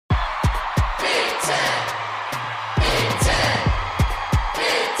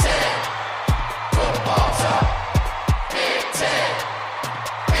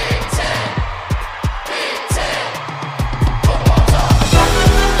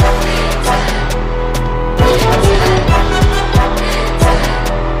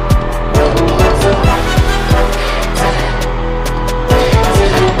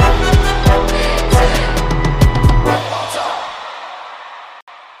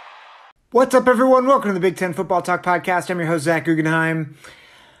What's up, everyone? Welcome to the Big Ten Football Talk Podcast. I'm your host, Zach Guggenheim.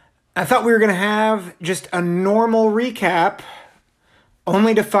 I thought we were going to have just a normal recap,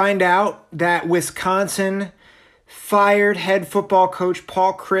 only to find out that Wisconsin fired head football coach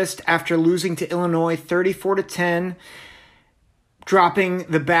Paul Chryst after losing to Illinois 34-10, dropping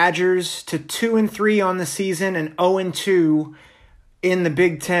the Badgers to 2-3 on the season and 0-2 in the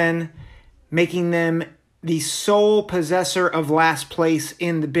Big Ten, making them the sole possessor of last place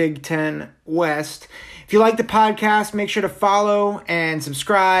in the Big Ten West. If you like the podcast, make sure to follow and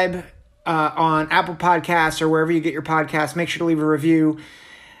subscribe on Apple Podcasts or wherever you get your podcasts. Make sure to leave a review.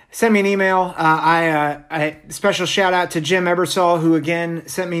 Send me an email. Special shout out to Jim Ebersol, who again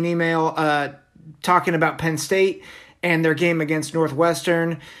sent me an email talking about Penn State and their game against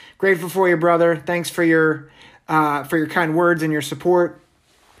Northwestern. Grateful for you, brother. Thanks for your kind words and your support.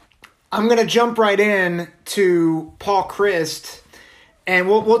 I'm going to jump right in to Paul Chryst, and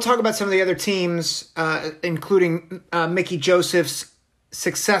we'll talk about some of the other teams, including Mickey Joseph's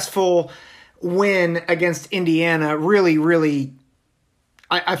successful win against Indiana. Really,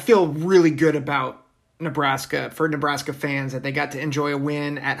 I feel really good about Nebraska, for Nebraska fans, that they got to enjoy a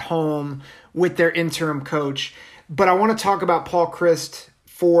win at home with their interim coach. But I want to talk about Paul Chryst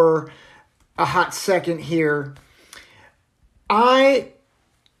for a hot second here.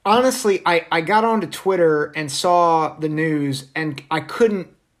 Honestly, I got onto Twitter and saw the news, and I couldn't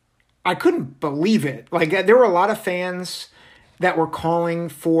believe it. Like, there were a lot of fans that were calling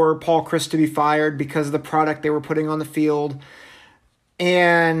for Paul Chryst to be fired because of the product they were putting on the field.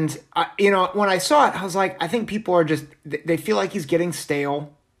 And when I saw it, I was like, I think people are they feel like he's getting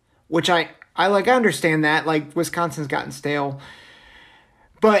stale, which I understand that. Like, Wisconsin's gotten stale,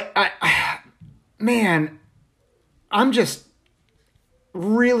 but I'm just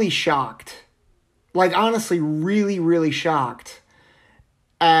really shocked, like honestly really shocked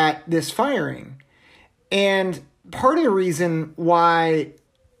at this firing. And part of the reason why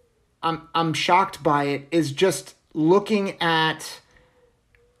I'm shocked by it is just looking at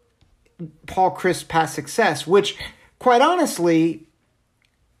Paul Chryst's past success, which quite honestly,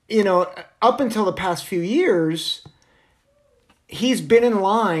 up until the past few years, he's been in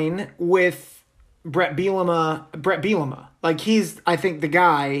line with Brett Bielema. Like, he's, I think, the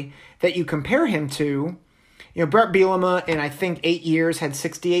guy that you compare him to. Brett Bielema, in I think 8 years, had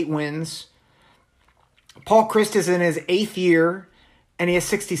 68 wins. Paul Chryst is in his 8th year, and he has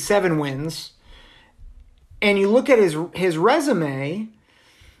 67 wins. And you look at his resume,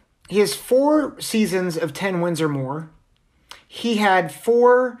 he has 4 seasons of 10 wins or more. He had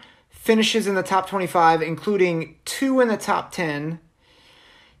 4 finishes in the top 25, including 2 in the top 10.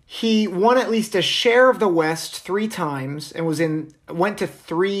 He won at least a share of the West 3 times and went to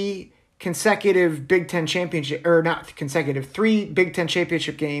 3 consecutive Big Ten championship, or not consecutive, 3 Big Ten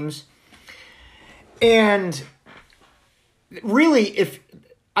championship games. And really,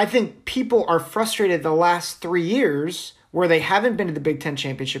 I think people are frustrated the last 3 years where they haven't been to the Big Ten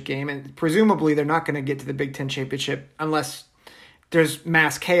championship game, and presumably they're not going to get to the Big Ten championship unless there's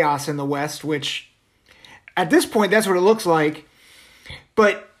mass chaos in the West, which at this point, that's what it looks like.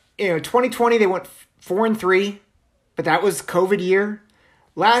 But 2020, they went 4-3, but that was COVID year.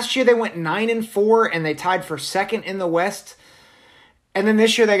 Last year, they went 9-4, and they tied for second in the West. And then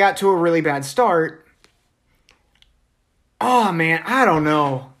this year, they got to a really bad start. Oh, man, I don't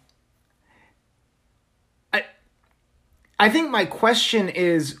know. I think my question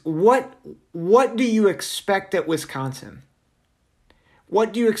is, what do you expect at Wisconsin?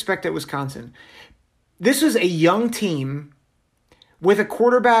 What do you expect at Wisconsin? This is a young team with a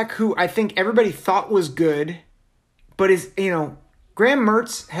quarterback who I think everybody thought was good, but Graham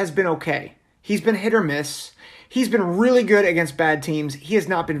Mertz has been okay. He's been hit or miss. He's been really good against bad teams. He has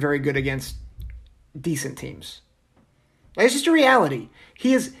not been very good against decent teams. It's just a reality.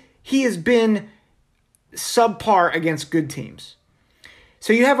 He has been subpar against good teams.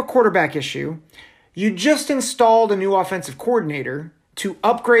 So you have a quarterback issue. You just installed a new offensive coordinator to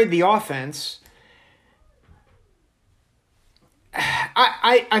upgrade the offense.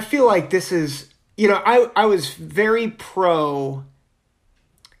 I feel like this is, I was very pro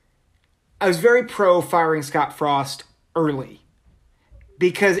firing Scott Frost early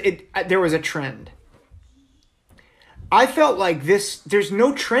because there was a trend. I felt like there's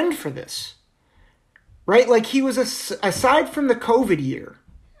no trend for this, right? Like he was, aside from the COVID year,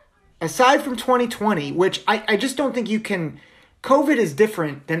 aside from 2020, which I just don't think you can, COVID is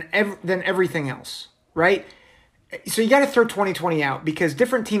different than everything else, right? So you got to throw 2020 out because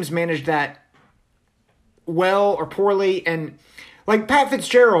different teams managed that well or poorly. And like Pat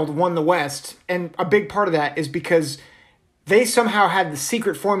Fitzgerald won the West, and a big part of that is because they somehow had the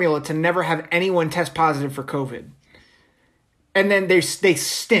secret formula to never have anyone test positive for COVID. And then they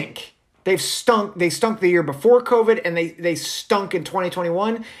stink. They stunk the year before COVID, and they stunk in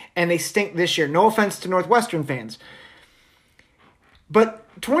 2021, and they stink this year. No offense to Northwestern fans. But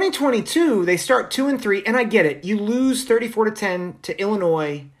 2022, they start 2-3, and I get it. You lose 34-10 to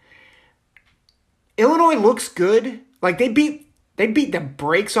Illinois. Illinois looks good. Like they beat the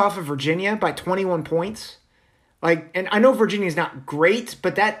brakes off of Virginia by 21 points. Like, and I know Virginia's not great,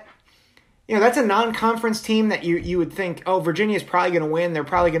 but that's a non-conference team that you would think, oh, Virginia's probably going to win. They're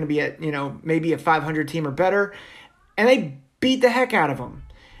probably going to be at, maybe a 500 team or better. And they beat the heck out of them.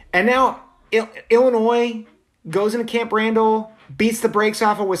 And now Illinois goes into Camp Randall, beats the brakes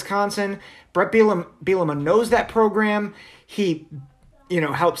off of Wisconsin. Brett Bielema knows that program. He,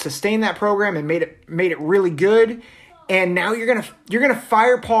 helped sustain that program and made it really good. And now you're gonna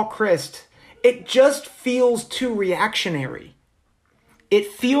fire Paul Chryst. It just feels too reactionary. It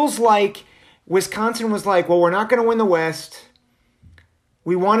feels like Wisconsin was like, well, we're not going to win the West.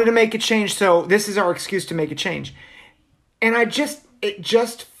 We wanted to make a change, so this is our excuse to make a change. And it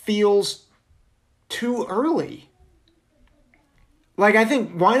just feels too early. Like, I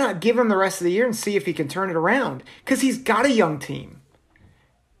think, why not give him the rest of the year and see if he can turn it around? Because he's got a young team,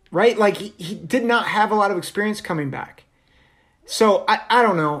 right? Like, he did not have a lot of experience coming back. So, I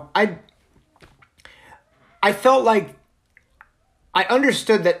don't know. I felt like I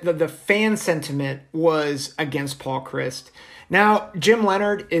understood that the fan sentiment was against Paul Chryst. Now, Jim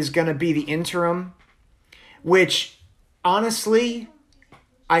Leonhard is going to be the interim, which, honestly,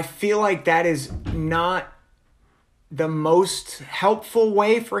 I feel like that is not the most helpful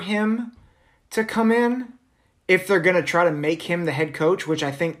way for him to come in if they're going to try to make him the head coach, which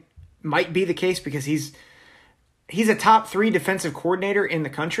I think might be the case because he's a top 3 defensive coordinator in the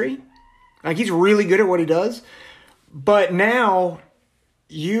country. Like, he's really good at what he does. But now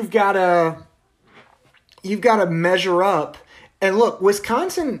you've got to measure up. And look,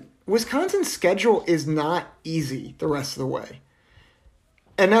 Wisconsin's schedule is not easy the rest of the way.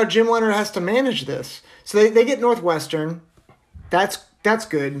 And now Jim Leonhard has to manage this. So they get Northwestern. That's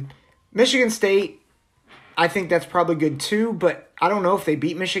good. Michigan State, I think that's probably good too, but I don't know if they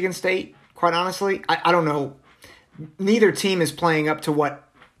beat Michigan State, quite honestly. I don't know. Neither team is playing up to what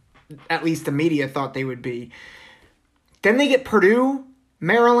at least the media thought they would be. Then they get Purdue,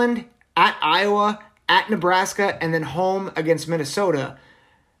 Maryland, at Iowa, at Nebraska, and then home against Minnesota.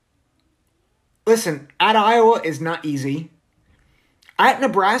 Listen, at Iowa is not easy. At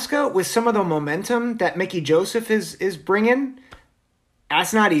Nebraska, with some of the momentum that Mickey Joseph is bringing,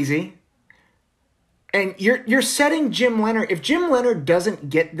 that's not easy. And you're setting Jim Leonhard. If Jim Leonhard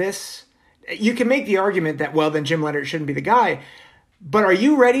doesn't get this, you can make the argument that, well, then Jim Leonhard shouldn't be the guy. But are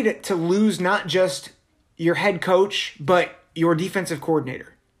you ready to lose not just your head coach, but your defensive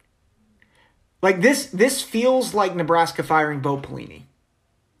coordinator? Like, this feels like Nebraska firing Bo Pelini.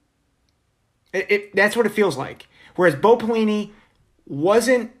 That's what it feels like. Whereas Bo Pelini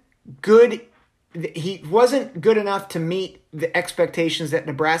wasn't good. He wasn't good enough to meet the expectations that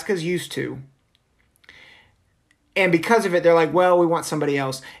Nebraska's used to. And because of it, they're like, well, we want somebody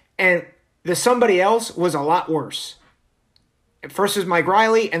else. And the somebody else was a lot worse. First was Mike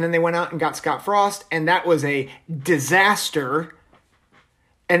Riley, and then they went out and got Scott Frost, and that was a disaster.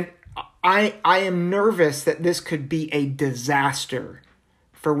 And I am nervous that this could be a disaster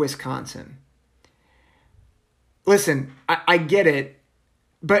for Wisconsin. Listen, I get it,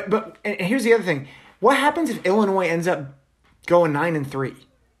 but and here's the other thing. What happens if Illinois ends up going 9-3?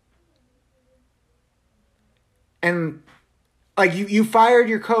 And like you fired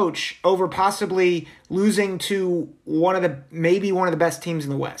your coach over possibly losing to maybe one of the best teams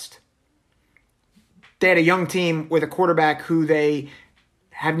in the West. They had a young team with a quarterback who they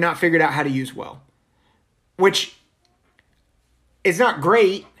have not figured out how to use well, which is not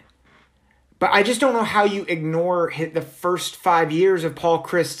great. But I just don't know how you ignore the first 5 years of Paul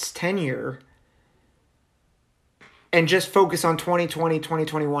Chryst's tenure and just focus on 2020,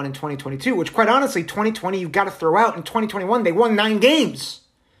 2021, and 2022, which quite honestly, 2020 you've got to throw out. In 2021, they won 9 games.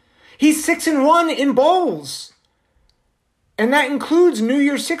 He's 6-1 in bowls. And that includes New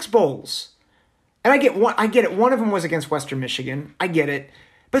Year's Six bowls. And I get it. One of them was against Western Michigan. I get it.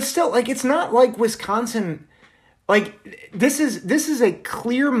 But still, like, it's not like Wisconsin, like, this is a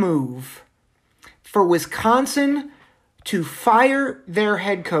clear move for Wisconsin to fire their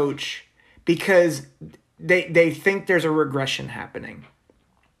head coach because they think there's a regression happening.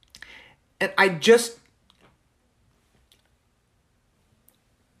 And I just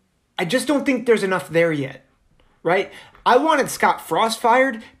don't think there's enough there yet, right? I wanted Scott Frost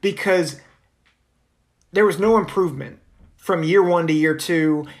fired because there was no improvement from year 1 to year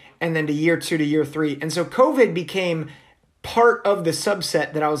 2 and then to year 2 to year 3. And so COVID became part of the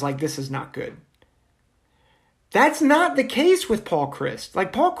subset that I was like, this is not good. That's not the case with Paul Chryst.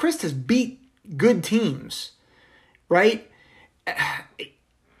 Like, Paul Chryst has beat good teams, right?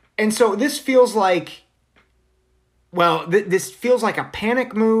 And so this feels like, well, this feels like a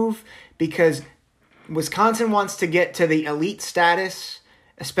panic move because Wisconsin wants to get to the elite status,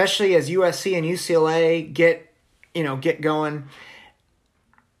 especially as USC and UCLA get going.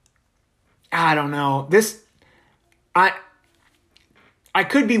 I don't know. I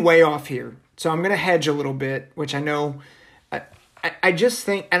could be way off here. So I'm going to hedge a little bit, which I know, I just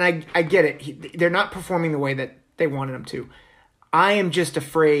think, and I get it. They're not performing the way that they wanted them to. I am just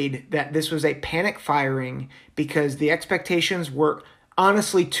afraid that this was a panic firing because the expectations were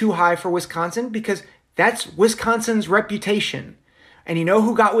honestly too high for Wisconsin because that's Wisconsin's reputation. And you know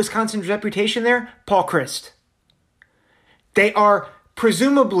who got Wisconsin's reputation there? Paul Chryst. They are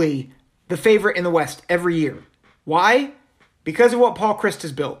presumably the favorite in the West every year. Why? Because of what Paul Chryst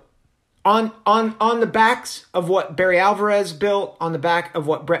has built. On the backs of what Barry Alvarez built, on the back of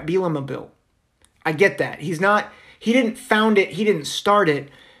what Brett Bielema built. I get that. He didn't found it, he didn't start it.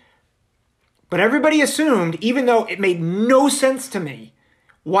 But everybody assumed, even though it made no sense to me,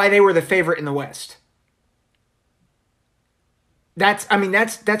 why they were the favorite in the West. That's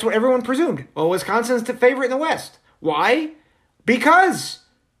what everyone presumed. Well, Wisconsin's the favorite in the West. Why? Because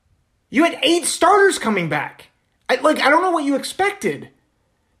you had 8 starters coming back. I don't know what you expected.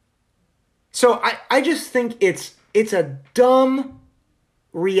 So I just think it's a dumb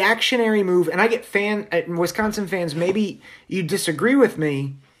reactionary move, and I get Wisconsin fans, maybe you disagree with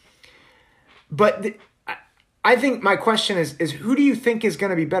me, but I think my question is who do you think is going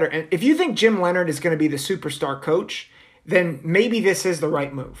to be better? And if you think Jim Leonhard is going to be the superstar coach, then maybe this is the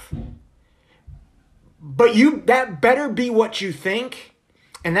right move. But that better be what you think,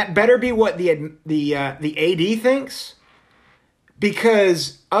 and that better be what the AD thinks,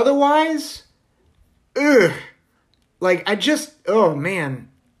 because otherwise, oh man.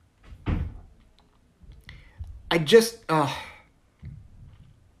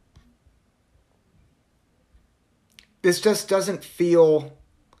 This just doesn't feel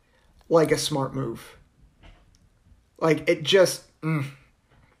like a smart move. Like, it just,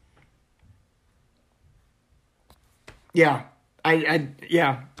 yeah, I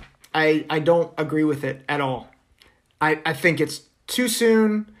don't agree with it at all. I think it's too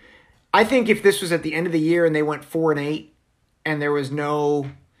soon. I think if this was at the end of the year and they went 4-8 and there was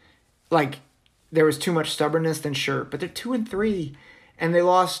there was too much stubbornness, then sure. But they're 2-3 and they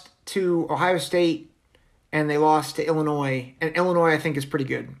lost to Ohio State and they lost to Illinois. And Illinois, I think, is pretty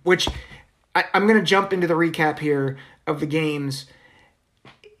good, which I'm going to jump into the recap here of the games.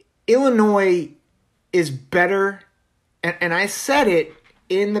 Illinois is better. And I said it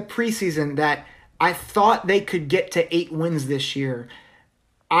in the preseason that I thought they could get to 8 wins this year.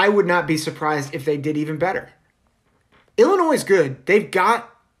 I would not be surprised if they did even better. Illinois is good. They've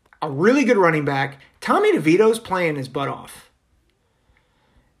got a really good running back. Tommy DeVito's playing his butt off.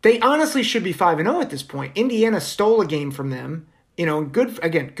 They honestly should be 5-0 at this point. Indiana stole a game from them.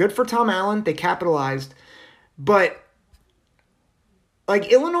 Good for Tom Allen. They capitalized. But,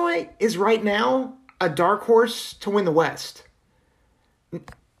 Illinois is right now a dark horse to win the West.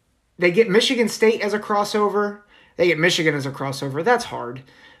 They get Michigan State as a crossover. They get Michigan as a crossover. That's hard.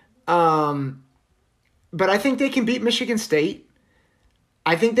 But I think they can beat Michigan State.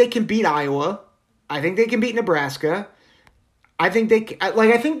 I think they can beat Iowa. I think they can beat Nebraska. I think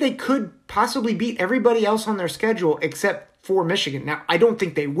they could possibly beat everybody else on their schedule except for Michigan. Now, I don't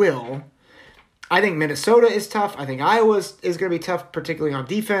think they will. I think Minnesota is tough. I think Iowa is going to be tough, particularly on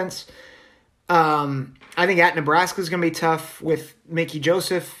defense. I think at Nebraska is going to be tough with Mickey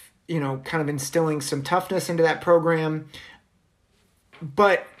Joseph, kind of instilling some toughness into that program.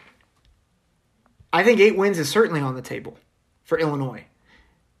 But I think 8 wins is certainly on the table for Illinois.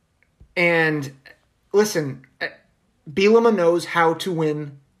 And listen, Bielema knows how to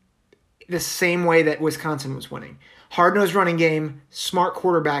win the same way that Wisconsin was winning. Hard-nosed running game, smart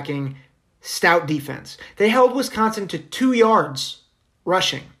quarterbacking, stout defense. They held Wisconsin to 2 yards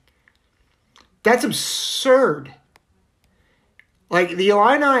rushing. That's absurd. Like the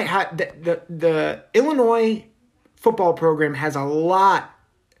Illini, the Illinois football program has a lot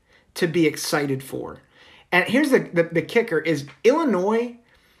to be excited for. And here's the kicker is Illinois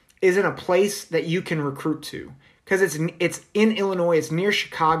is in a place that you can recruit to because it's in Illinois. It's near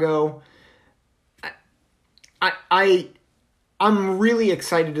Chicago. I'm really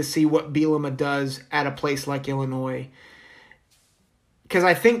excited to see what Bielema does at a place like Illinois because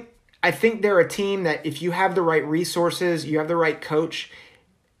I think they're a team that if you have the right resources, you have the right coach,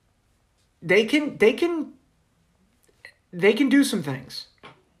 they can do some things,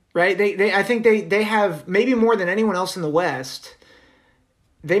 right? I think they have maybe more than anyone else in the West.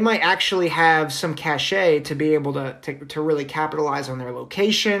 They might actually have some cachet to be able to really capitalize on their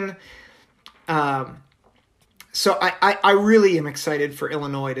location. So I really am excited for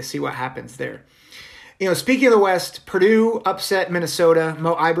Illinois to see what happens there. Speaking of the West, Purdue upset Minnesota.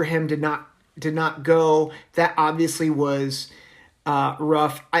 Mo Ibrahim did not go. That obviously was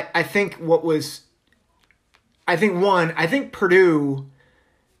rough. I think Purdue,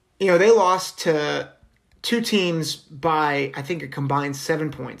 they lost to two teams by, I think, a combined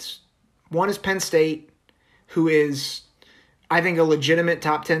 7 points. One is Penn State, who is, I think, a legitimate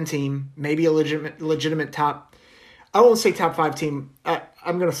top 10 team, maybe a legitimate top, I won't say top 5 team.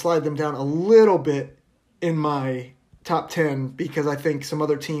 I'm going to slide them down a little bit in my top 10 because I think some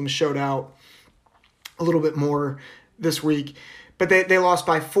other teams showed out a little bit more this week. But they lost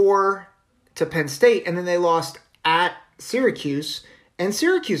by 4 to Penn State, and then they lost at Syracuse, and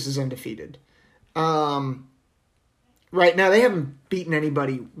Syracuse is undefeated. Right now, they haven't beaten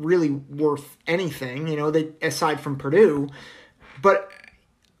anybody really worth anything, aside from Purdue. But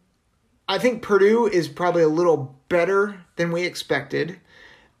I think Purdue is probably a little better than we expected.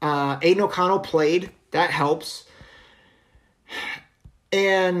 Aiden O'Connell played. That helps.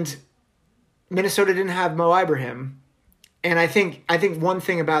 And Minnesota didn't have Mo Ibrahim. And I think one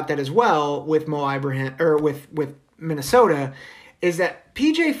thing about that as well with Mo Ibrahim or with Minnesota is that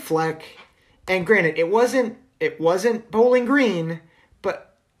PJ Fleck, and granted it wasn't Bowling Green,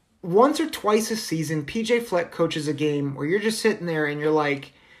 but once or twice a season PJ Fleck coaches a game where you're just sitting there and you're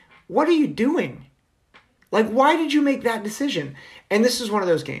like, what are you doing? Like, why did you make that decision? And this is one of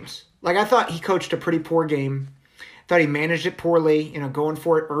those games. Like, I thought he coached a pretty poor game. Thought he managed it poorly, going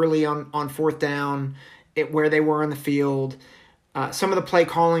for it early on fourth down, where they were on the field. Some of the play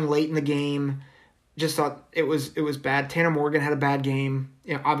calling late in the game, just thought it was bad. Tanner Morgan had a bad game.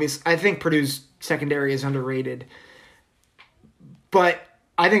 Obviously, I think Purdue's secondary is underrated. But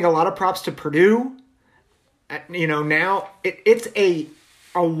I think a lot of props to Purdue. Now it's a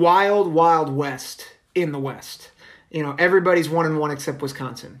wild, wild west in the West. Everybody's 1-1 except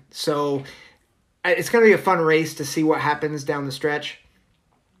Wisconsin. So it's going to be a fun race to see what happens down the stretch.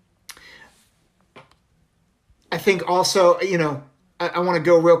 I think also, I want to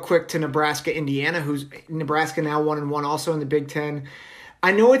go real quick to Nebraska, Indiana, who's Nebraska now 1-1 also in the Big Ten.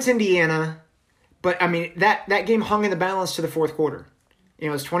 I know it's Indiana, but I mean, that game hung in the balance to the fourth quarter.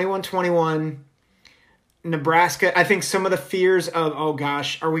 It's 21-21. Nebraska, I think some of the fears of, oh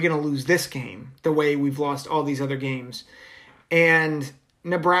gosh, are we going to lose this game the way we've lost all these other games? And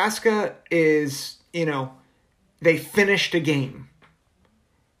Nebraska is, they finished a game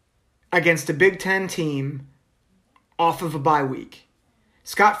against a Big Ten team off of a bye week.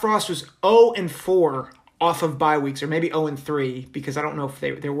 Scott Frost was 0-4 off of bye weeks, or maybe 0-3, because I don't know if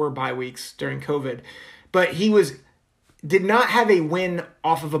there were bye weeks during COVID. But he did not have a win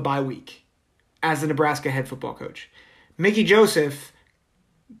off of a bye week as the Nebraska head football coach. Mickey Joseph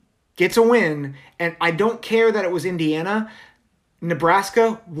gets a win, and I don't care that it was Indiana.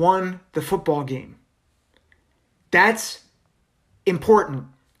 Nebraska won the football game. That's important.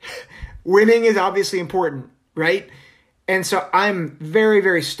 Winning is obviously important, right? And so I'm very,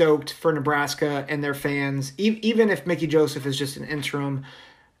 very stoked for Nebraska and their fans, even if Mickey Joseph is just an interim.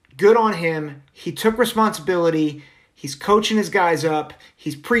 Good on him. He took responsibility. He's coaching his guys up.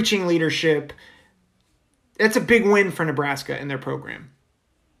 He's preaching leadership. That's a big win for Nebraska and their program.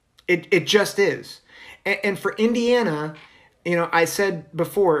 It just is. And for Indiana, I said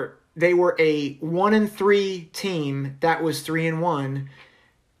before, they were a 1-3 team that was 3-1.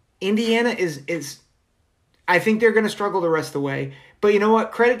 Indiana is I think they're going to struggle the rest of the way. But you know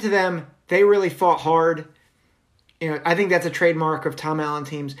what? Credit to them. They really fought hard. I think that's a trademark of Tom Allen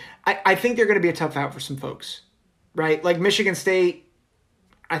teams. I think they're going to be a tough out for some folks, right? Like Michigan State,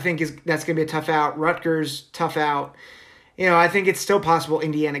 I think that's going to be a tough out. Rutgers, tough out. I think it's still possible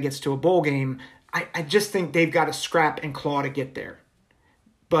Indiana gets to a bowl game. I just think they've got to scrap and claw to get there.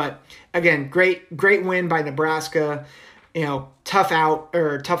 But again, great win by Nebraska. tough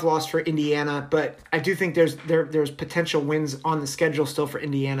loss for Indiana, but I do think there's potential wins on the schedule still for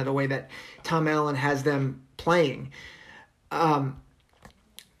Indiana, the way that Tom Allen has them playing.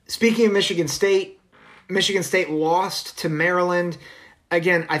 Speaking of Michigan State lost to Maryland.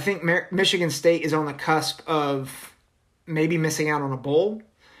 Again, I think Michigan State is on the cusp of maybe missing out on a bowl,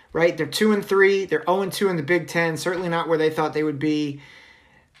 right? They're 2-3. They're 0-2 in the Big Ten. Certainly not where they thought they would be.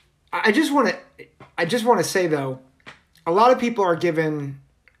 I just want to say, though, a lot of people are giving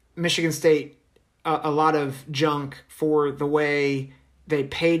Michigan State a lot of junk for the way they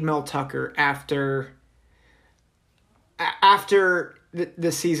paid Mel Tucker after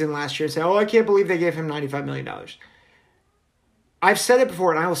the season last year. Say, I can't believe they gave him $95 million. I've said it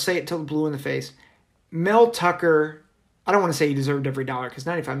before, and I will say it till blue in the face. Mel Tucker, I don't want to say he deserved every dollar, because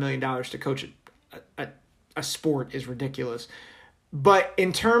 $95 million to coach a sport is ridiculous. But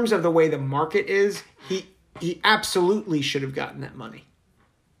in terms of the way the market is, he absolutely should have gotten that money.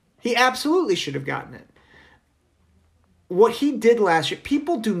 He absolutely should have gotten it. What he did last year,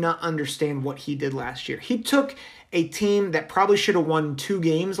 people do not understand what he did last year. He took a team that probably should have won 2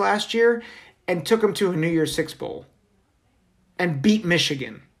 games last year and took them to a New Year's Six Bowl and beat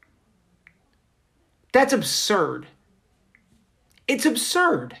Michigan. That's absurd. It's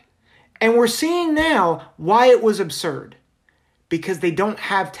absurd. And we're seeing now why it was absurd. Because they don't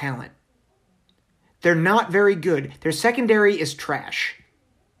have talent. They're not very good. Their secondary is trash.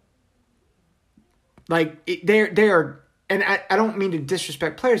 Like, they are, and I don't mean to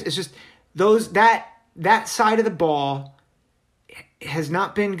disrespect players. It's just that side of the ball has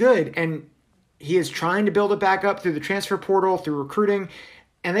not been good. And he is trying to build it back up through the transfer portal, through recruiting.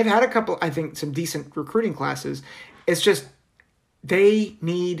 And they've had a couple, I think, some decent recruiting classes. It's just they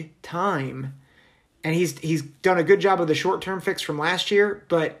need time. And he's done a good job of the short-term fix from last year,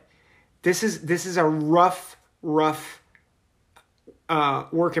 but this is a rough work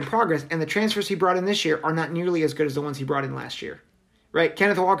in progress. And the transfers he brought in this year are not nearly as good as the ones he brought in last year, right?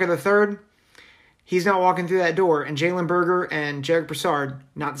 Kenneth Walker III, he's not walking through that door, and Jalen Berger and Jarek Broussard,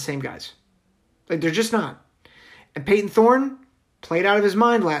 not the same guys. Like, they're just not. And Peyton Thorne played out of his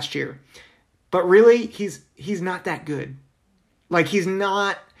mind last year, but really he's not that good. Like, he's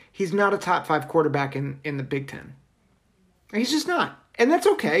not a top 5 quarterback in the Big Ten. He's just not. And that's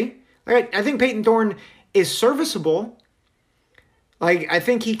okay. Like, I think Peyton Thorne is serviceable. Like, I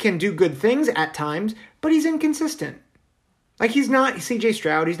think he can do good things at times, but he's inconsistent. Like, he's not C.J.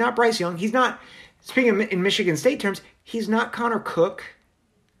 Stroud. He's not Bryce Young. He's not, speaking in Michigan State terms, he's not Connor Cook.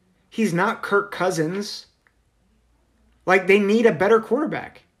 He's not Kirk Cousins. Like, they need a better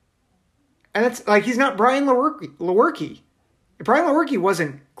quarterback. And that's, like, he's not Brian Lewerke. Brian Lewerke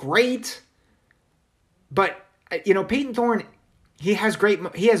wasn't great, but Peyton Thorne, he has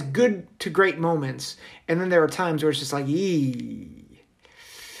good to great moments, and then there are times where it's just like, eee.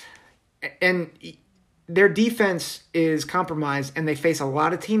 And their defense is compromised, and they face a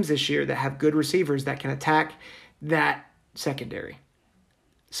lot of teams this year that have good receivers that can attack that secondary.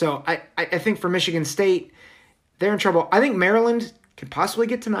 So I think for Michigan State, they're in trouble. I think Maryland could possibly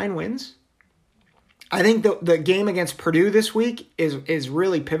get to 9 wins. I think the game against Purdue this week is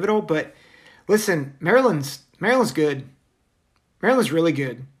really pivotal. But listen, Maryland's good. Maryland's really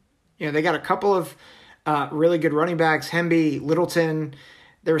good. They got a couple of really good running backs. Hemby, Littleton.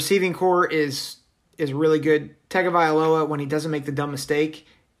 The receiving core is really good. Tagovailoa, when he doesn't make the dumb mistake,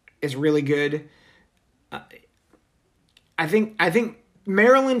 is really good. I think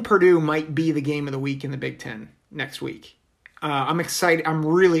Maryland Purdue might be the game of the week in the Big Ten next week. I'm excited. I'm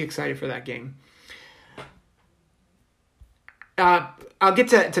really excited for that game. I'll get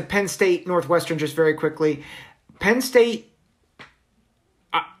to Penn State, Northwestern just very quickly. Penn State,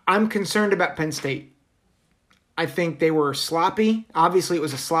 I'm concerned about Penn State. I think they were sloppy. Obviously, it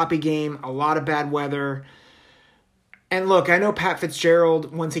was a sloppy game, a lot of bad weather. And look, I know Pat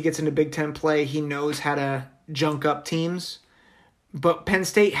Fitzgerald, once he gets into Big Ten play, he knows how to junk up teams. But Penn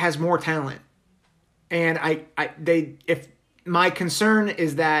State has more talent. And my concern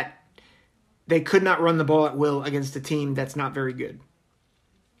is that they could not run the ball at will against a team that's not very good.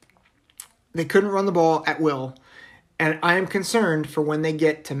 They couldn't run the ball at will. And I am concerned for when they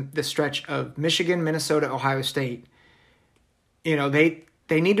get to the stretch of Michigan, Minnesota, Ohio State. They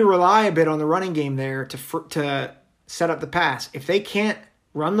need to rely a bit on the running game there to set up the pass. If they can't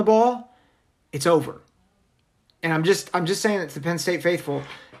run the ball, it's over. And I'm just saying it to the Penn State faithful.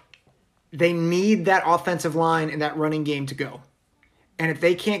 They need that offensive line and that running game to go. And if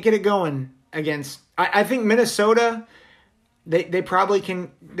they can't get it going against, I think Minnesota, they probably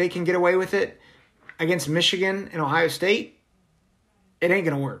can get away with it. Against Michigan and Ohio State, it ain't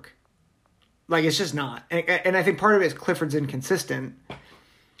gonna work. Like, it's just not. And I think part of it is Clifford's inconsistent.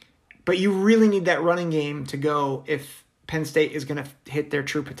 But you really need that running game to go if Penn State is going to hit their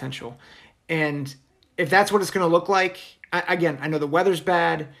true potential. And if that's what it's going to look like, again, I know the weather's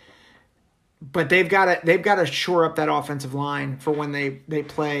bad, but they've got to shore up that offensive line for when they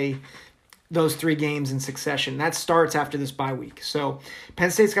play those 3 games in succession. That starts after this bye week. So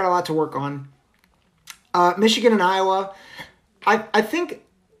Penn State's got a lot to work on. Michigan and Iowa, I think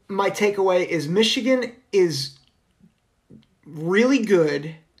my takeaway is Michigan is really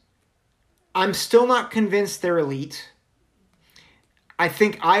good. I'm still not convinced they're elite. I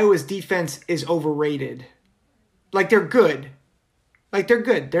think Iowa's defense is overrated. Like, they're good.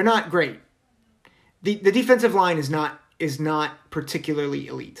 They're not great. The defensive line is not particularly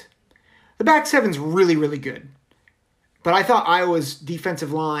elite. The back seven's really, really good. But I thought Iowa's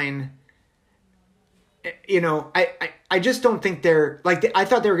defensive line, I just don't think they're, I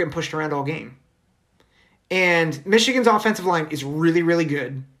thought they were getting pushed around all game. And Michigan's offensive line is really, really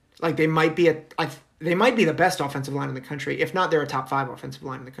good. Like, they might be the best offensive line in the country. If not, they're a top 5 offensive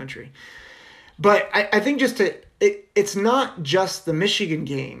line in the country. But I think it's not just the Michigan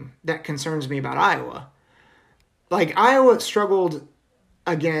game that concerns me about Iowa. Like, Iowa struggled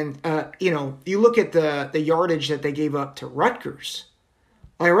again. You look at the yardage that they gave up to Rutgers.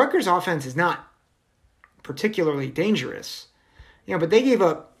 Like, Rutgers' offense is not particularly dangerous, but they gave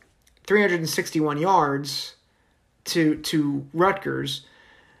up 361 yards to Rutgers.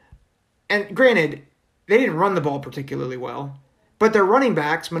 And granted, they didn't run the ball particularly well, but their running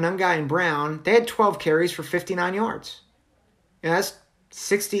backs, Monangai and Brown, they had 12 carries for 59 yards. That's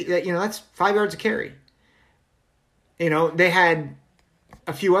 60. That's 5 yards a carry. They had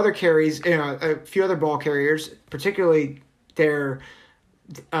a few other carries, a few other ball carriers, particularly their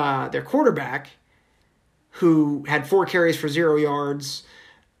quarterback, who had 4 carries for 0 yards.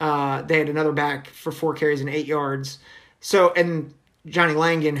 They had another back for 4 carries and 8 yards. So, and Johnny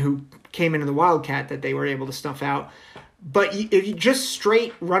Langan, who came into the Wildcat that they were able to snuff out. But if you just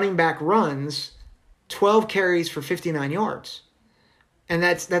straight running back runs, 12 carries for 59 yards. And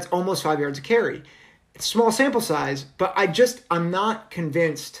that's almost 5 yards a carry. It's small sample size, but I'm not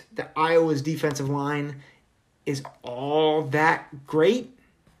convinced that Iowa's defensive line is all that great.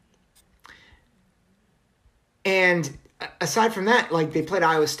 And aside from that, they played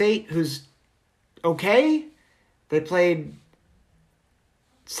Iowa State, who's okay. They played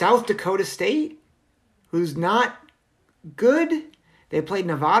South Dakota State, who's not good. They played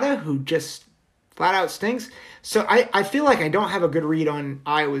Nevada, who just flat out stinks. So I feel like I don't have a good read on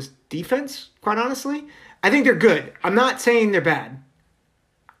Iowa's defense, quite honestly. I think they're good. I'm not saying they're bad.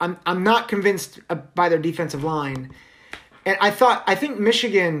 I'm not convinced by their defensive line. And I think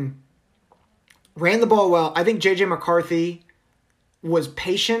Michigan ran the ball well. I think J.J. McCarthy was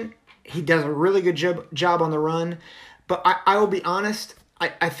patient. He does a really good job on the run. But I will be honest,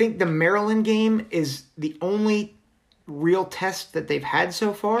 I think the Maryland game is the only real test that they've had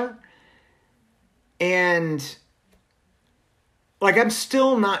so far. And, I'm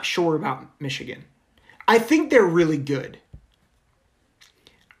still not sure about Michigan. I think they're really good.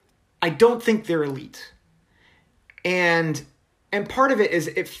 I don't think they're elite. And part of it is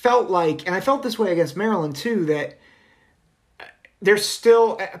it felt like, and I felt this way against Maryland too, that there's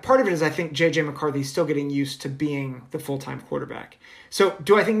still, part of it is I think J.J. McCarthy's still getting used to being the full-time quarterback. So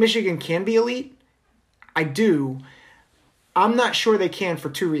do I think Michigan can be elite? I do. I'm not sure they can for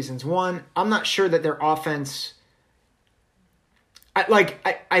 2 reasons. One, I'm not sure that their offense,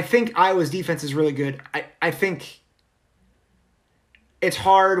 I think Iowa's defense is really good. I think it's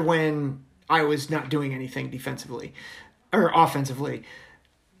hard when Iowa's not doing anything defensively or offensively.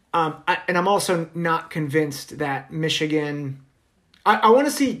 And I'm also not convinced that Michigan, I want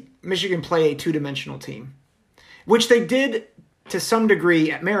to see Michigan play a 2-dimensional team, which they did to some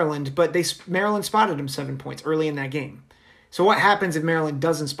degree at Maryland, but Maryland spotted them 7 points early in that game. So what happens if Maryland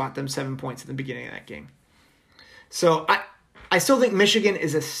doesn't spot them 7 points at the beginning of that game? So I still think Michigan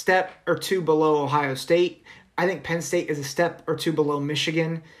is a step or 2 below Ohio State. I think Penn State is a step or 2 below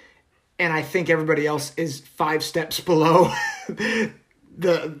Michigan. And I think everybody else is 5 steps below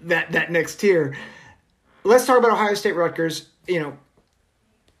that next tier. Let's talk about Ohio State Rutgers.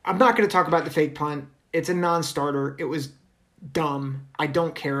 I'm not going to talk about the fake punt. It's a non-starter. It was dumb. I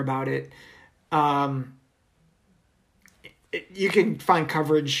don't care about it. You can find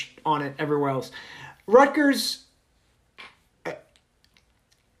coverage on it everywhere else. Rutgers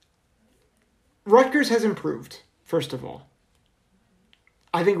has improved, first of all.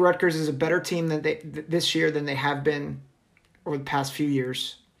 I think Rutgers is a better team this year than they have been over the past few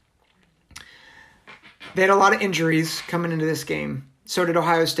years. They had a lot of injuries coming into this game. So did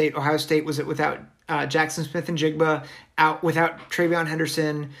Ohio State. Ohio State was without Jackson Smith and Jigba, out without TreVeyon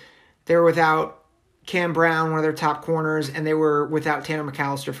Henderson. They were without Cam Brown, one of their top corners, and they were without Tanner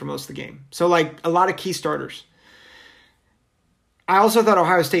McAllister for most of the game. So, like, a lot of key starters. I also thought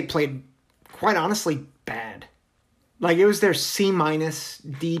Ohio State played, quite honestly, bad. Like, it was their C-,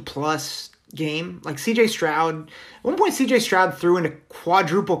 D+ game. Like, C.J. Stroud, at one point C.J. Stroud threw into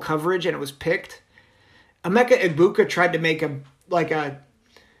quadruple coverage and it was picked. Emeka Egbuka tried to make a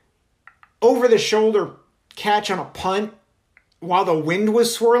over-the-shoulder catch on a punt while the wind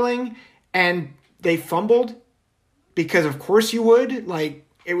was swirling, and they fumbled because of course you would. Like,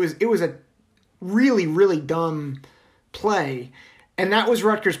 it was a really, really dumb play, and that was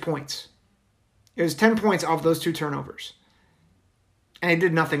Rutgers' points. It was 10 points off those two turnovers, and it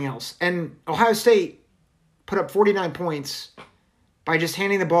did nothing else. And Ohio State put up 49 points by just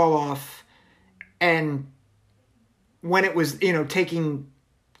handing the ball off, and when it was, taking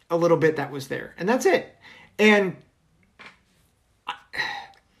a little bit, that was there. And that's it. And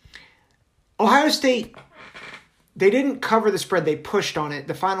Ohio State, they didn't cover the spread. They pushed on it.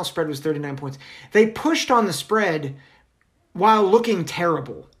 The final spread was 39 points. They pushed on the spread while looking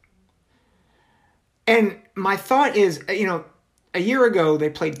terrible. And my thought is, a year ago they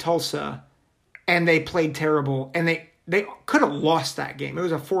played Tulsa and they played terrible, and they could have lost that game. It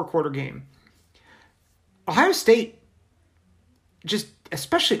was a 4-quarter game. Ohio State just,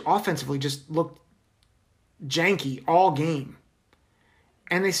 especially offensively, just looked janky all game.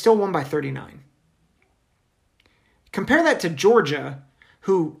 And they still won by 39. Compare that to Georgia,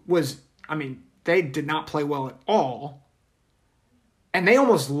 who was, they did not play well at all. And they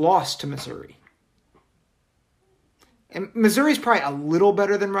almost lost to Missouri. And Missouri's probably a little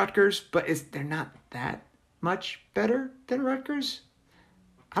better than Rutgers, but they're not that much better than Rutgers.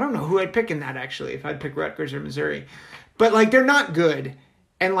 I don't know who I'd pick in that, actually, if I'd pick Rutgers or Missouri. But, they're not good.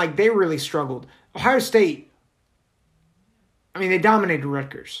 And, they really struggled. Ohio State, they dominated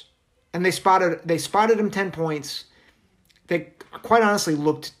Rutgers. And they spotted them 10 points. They, quite honestly,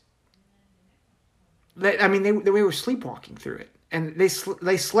 looked... they were sleepwalking through it. And they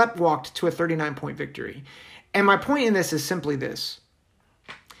sleptwalked to a 39-point victory. And my point in this is simply this.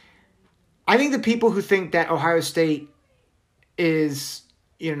 I think the people who think that Ohio State is...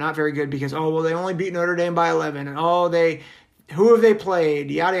 not very good because, they only beat Notre Dame by 11, and who have they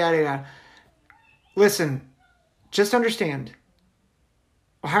played, yada, yada, yada. Listen, just understand,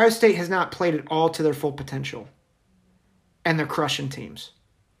 Ohio State has not played it all to their full potential, and they're crushing teams.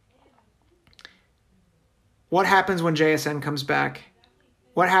 What happens when JSN comes back?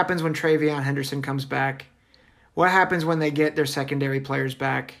 What happens when TreVeyon Henderson comes back? What happens when they get their secondary players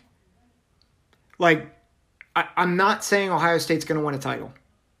back? I'm not saying Ohio State's going to win a title.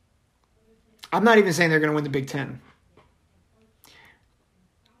 I'm not even saying they're going to win the Big Ten.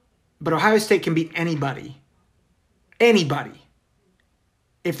 But Ohio State can beat anybody,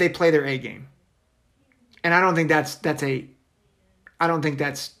 if they play their A game. And I don't think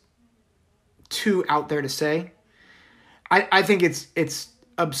that's too out there to say. I think it's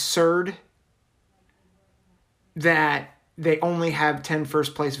absurd that they only have 10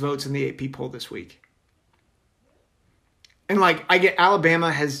 first place votes in the AP poll this week. And I get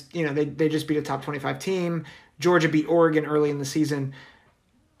Alabama has, they just beat a top 25 team. Georgia beat Oregon early in the season.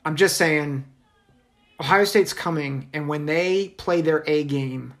 I'm just saying, Ohio State's coming, and when they play their A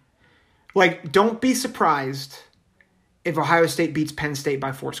game, don't be surprised if Ohio State beats Penn State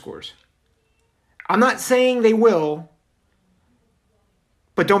by 4 scores. I'm not saying they will,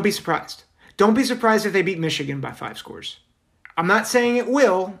 but don't be surprised. Don't be surprised if they beat Michigan by 5 scores. I'm not saying it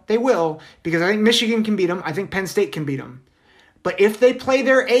will. They will, because I think Michigan can beat them. I think Penn State can beat them. But if they play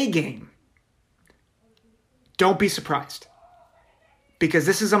their A game, don't be surprised. Because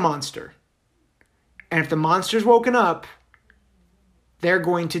this is a monster. And if the monster's woken up, they're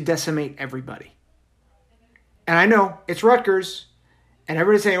going to decimate everybody. And I know, it's Rutgers. And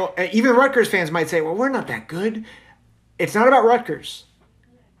everybody's saying, even Rutgers fans might say, well, we're not that good. It's not about Rutgers.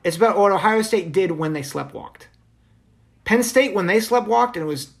 It's about what Ohio State did when they sleptwalked. Penn State, when they sleptwalked and it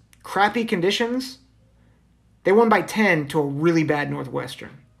was crappy conditions, they won by 10 to a really bad Northwestern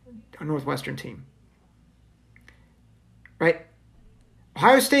team. Right?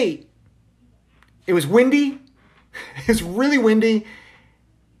 Ohio State, it was windy. It was really windy.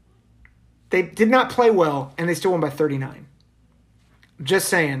 They did not play well, and they still won by 39. Just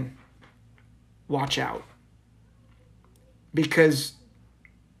saying, watch out. Because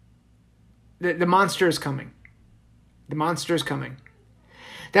the monster is coming. The monster is coming.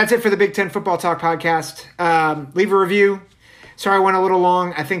 That's it for the Big Ten Football Talk podcast. Leave a review. Sorry I went a little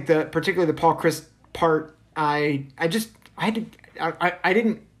long. I think particularly the Paul Chryst part, I had to I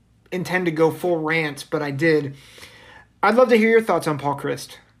didn't intend to go full rant, but I did. I'd love to hear your thoughts on Paul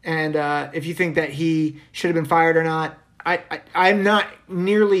Chryst, and if you think that he should have been fired or not. I'm not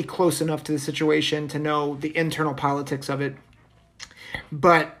nearly close enough to the situation to know the internal politics of it,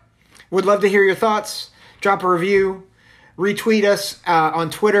 but would love to hear your thoughts. Drop a review, retweet us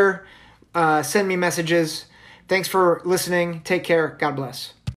on Twitter, send me messages. Thanks for listening. Take care. God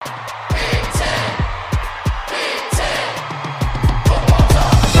bless.